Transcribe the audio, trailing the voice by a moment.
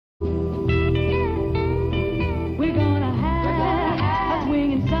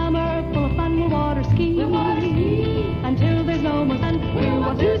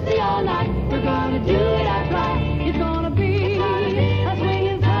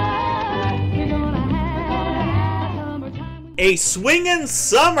A Swingin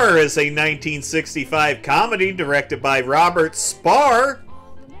Summer is a 1965 comedy directed by Robert Sparr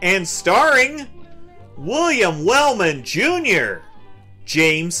and starring William Wellman Jr.,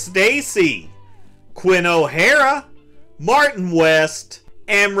 James Stacy, Quinn O'Hara, Martin West,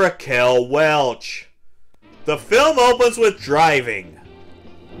 and Raquel Welch. The film opens with driving.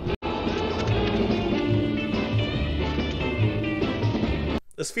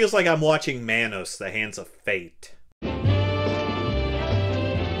 This feels like I'm watching Manos, The Hands of Fate.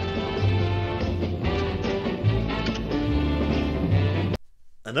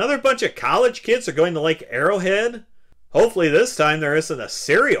 Another bunch of college kids are going to Lake Arrowhead? Hopefully this time there isn't a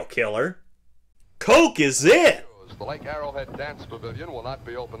serial killer. Coke is it! The Lake Arrowhead Dance Pavilion will not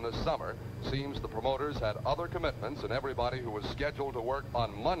be open this summer. Seems the promoters had other commitments, and everybody who was scheduled to work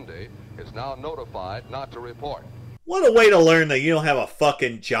on Monday is now notified not to report. What a way to learn that you don't have a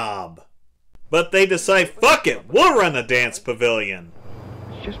fucking job. But they decide, fuck it, we'll run a dance pavilion.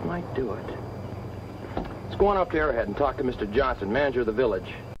 Just might do it. Let's go on up to Arrowhead and talk to Mr. Johnson, manager of the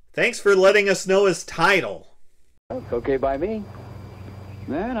village. Thanks for letting us know his title. Okay by me.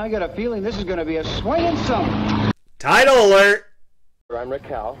 Man, I got a feeling this is going to be a swingin' summer. Title alert! I'm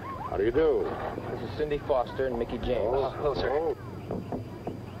Raquel. How do you do? This is Cindy Foster and Mickey James. Oh, hello, sir.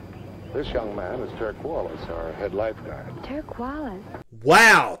 This young man is Turk Wallace, our head lifeguard. Turk Wallace?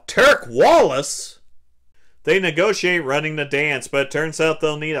 Wow, Turk Wallace? They negotiate running the dance, but it turns out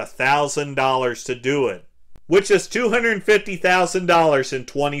they'll need $1,000 to do it, which is $250,000 in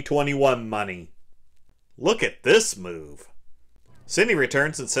 2021 money. Look at this move. Cindy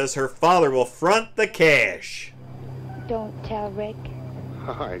returns and says her father will front the cash. Don't tell Rick.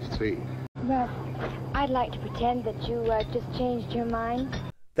 I see. Well, I'd like to pretend that you just changed your mind.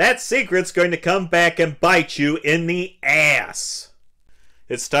 That secret's going to come back and bite you in the ass.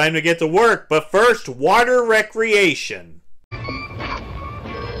 It's time to get to work, but first, water recreation.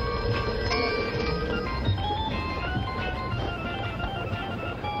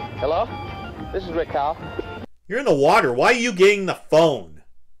 Hello? This is Raquel. You're in the water. Why are you getting the phone?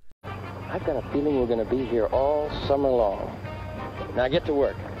 I've got a feeling we're going to be here all summer long. Now get to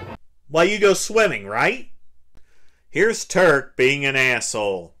work. While you go swimming, right? Here's Turk being an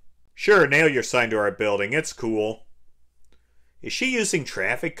asshole. Sure, nail your sign to our building. It's cool. Is she using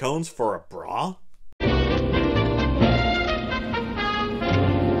traffic cones for a bra?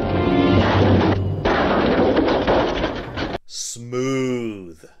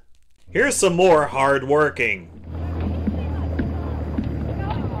 Smooth. Here's some more hard working.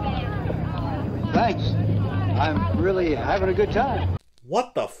 Thanks. I'm really having a good time.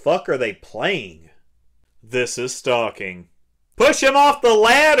 What the fuck are they playing? This is stalking. Push him off the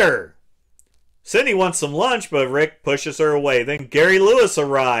ladder! Cindy wants some lunch, but Rick pushes her away. Then Gary Lewis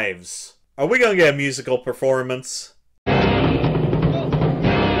arrives. Are we gonna get a musical performance?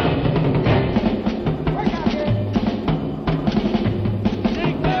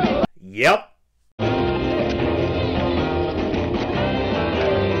 Yep.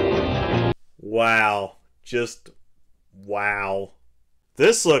 Wow. Just wow.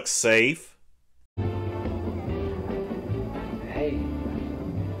 This looks safe. Hey,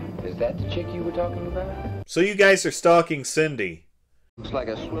 is that the chick you were talking about? So you guys are stalking Cindy. Looks like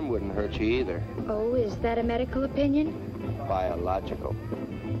a swim wouldn't hurt you either. Oh, is that a medical opinion? Biological.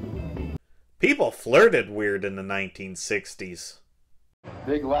 People flirted weird in the 1960s.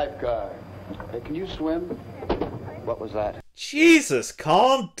 Big lifeguard. Hey, can you swim? What was that? Jesus,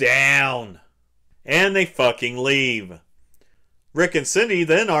 calm down. And they fucking leave. Rick and Cindy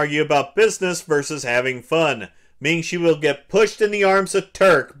then argue about business versus having fun, meaning she will get pushed in the arms of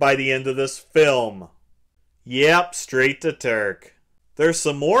Turk by the end of this film. Yep, straight to Turk. There's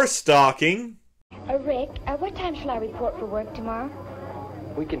some more stalking. Rick, what time shall I report for work tomorrow?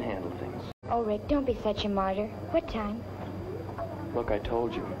 We can handle things. Oh, Rick, don't be such a martyr. What time? Look, I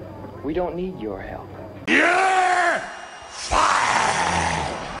told you. We don't need your help. You're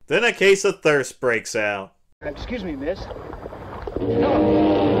fired! Then a case of thirst breaks out. Excuse me, miss.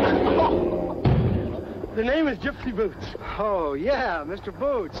 The name is Gypsy Boots. Oh, yeah, Mr.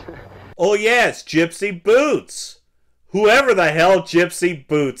 Boots. Oh yeah, it's Gypsy Boots. Whoever the hell Gypsy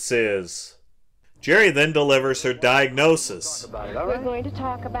Boots is. Jerry then delivers her diagnosis. We're going to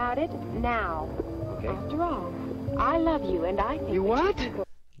talk about it now. Okay. After all, I love you, and I think You what?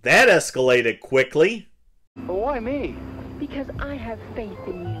 That escalated quickly. Well, why me? Because I have faith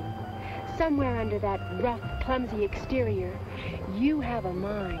in you. Somewhere under that rough, clumsy exterior, you have a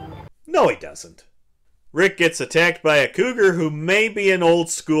mind. No, he doesn't. Rick gets attacked by a cougar who may be an old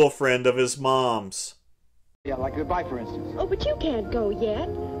school friend of his mom's. Yeah, like goodbye, for instance. Oh, but you can't go yet.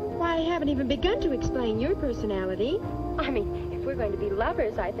 Why, I haven't even begun to explain your personality. I mean, if we're going to be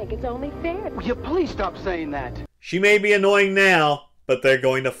lovers, I think it's only fair. Will you please stop saying that? She may be annoying now, but they're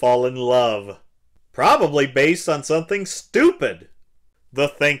going to fall in love. Probably based on something stupid. The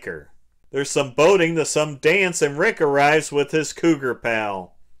Thinker. There's some boating to some dance, and Rick arrives with his cougar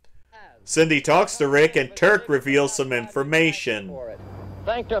pal. Cindy talks to Rick, and Turk reveals some information.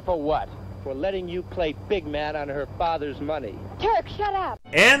 Thanked her for what? For letting you play big man on her father's money. Turk, shut up!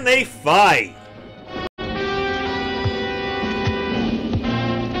 And they fight.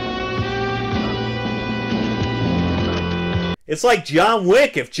 It's like John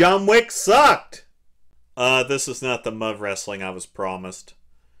Wick if John Wick sucked. This is not the mud wrestling I was promised.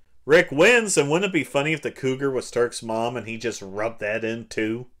 Rick wins, and wouldn't it be funny if the cougar was Turk's mom and he just rubbed that in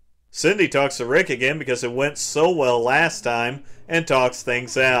too? Cindy talks to Rick again because it went so well last time and talks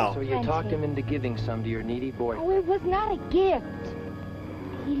things out. So you talked him into giving some to your needy boyfriend. Oh, it was not a gift.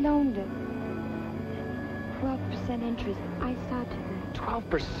 He loaned it. 12% interest. I saw to that.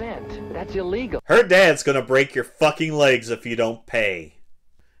 12%? That's illegal. Her dad's gonna break your fucking legs if you don't pay.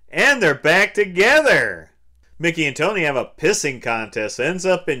 And they're back together! Mickey and Tony have a pissing contest. Ends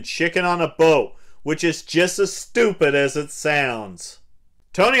up in chicken on a boat, which is just as stupid as it sounds.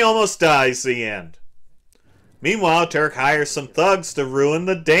 Tony almost dies the end. Meanwhile, Turk hires some thugs to ruin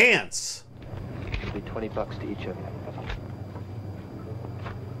the dance. It'll be $20 to each of you.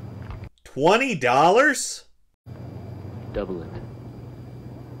 $20? Double it.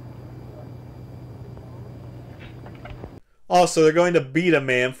 Oh, so they're going to beat a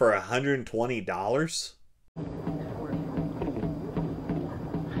man for $120?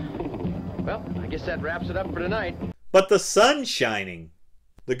 Well, I guess that wraps it up for tonight. But the sun's shining.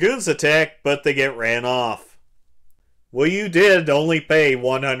 The goons attack, but they get ran off. Well, you did only pay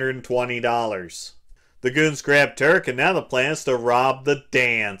 $120. The goons grab Turk, and now the plan is to rob the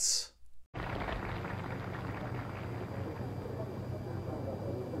dance.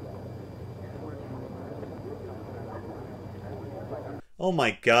 Oh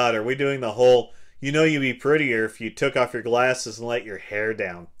my god, are we doing the whole, you know you'd be prettier if you took off your glasses and let your hair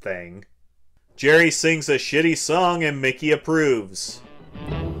down thing? Jerry sings a shitty song and Mickey approves.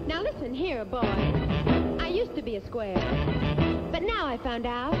 Now listen here, boy. I used to be a square, but now I found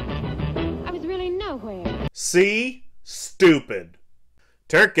out I was really nowhere. See? Stupid.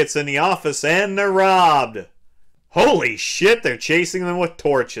 Turk gets in the office and they're robbed. Holy shit, they're chasing them with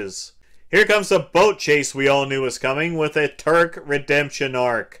torches. Here comes the boat chase we all knew was coming with a Turk redemption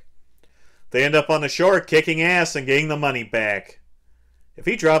arc. They end up on the shore kicking ass and getting the money back. If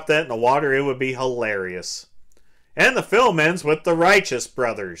he dropped that in the water, it would be hilarious. And the film ends with the Righteous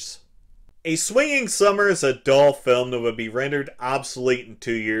Brothers. A Swingin Summer is a dull film that would be rendered obsolete in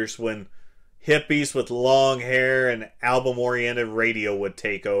 2 years when hippies with long hair and album-oriented radio would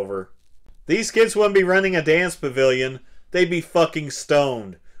take over. These kids wouldn't be running a dance pavilion, they'd be fucking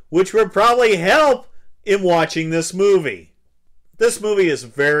stoned, which would probably help in watching this movie. This movie is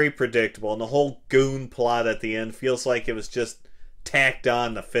very predictable, and the whole goon plot at the end feels like it was just tacked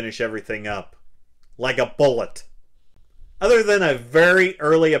on to finish everything up. Like a bullet. Other than a very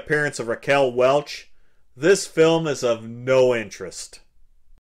early appearance of Raquel Welch, this film is of no interest.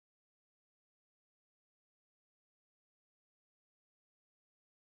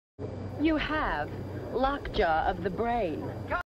 You have lockjaw of the brain.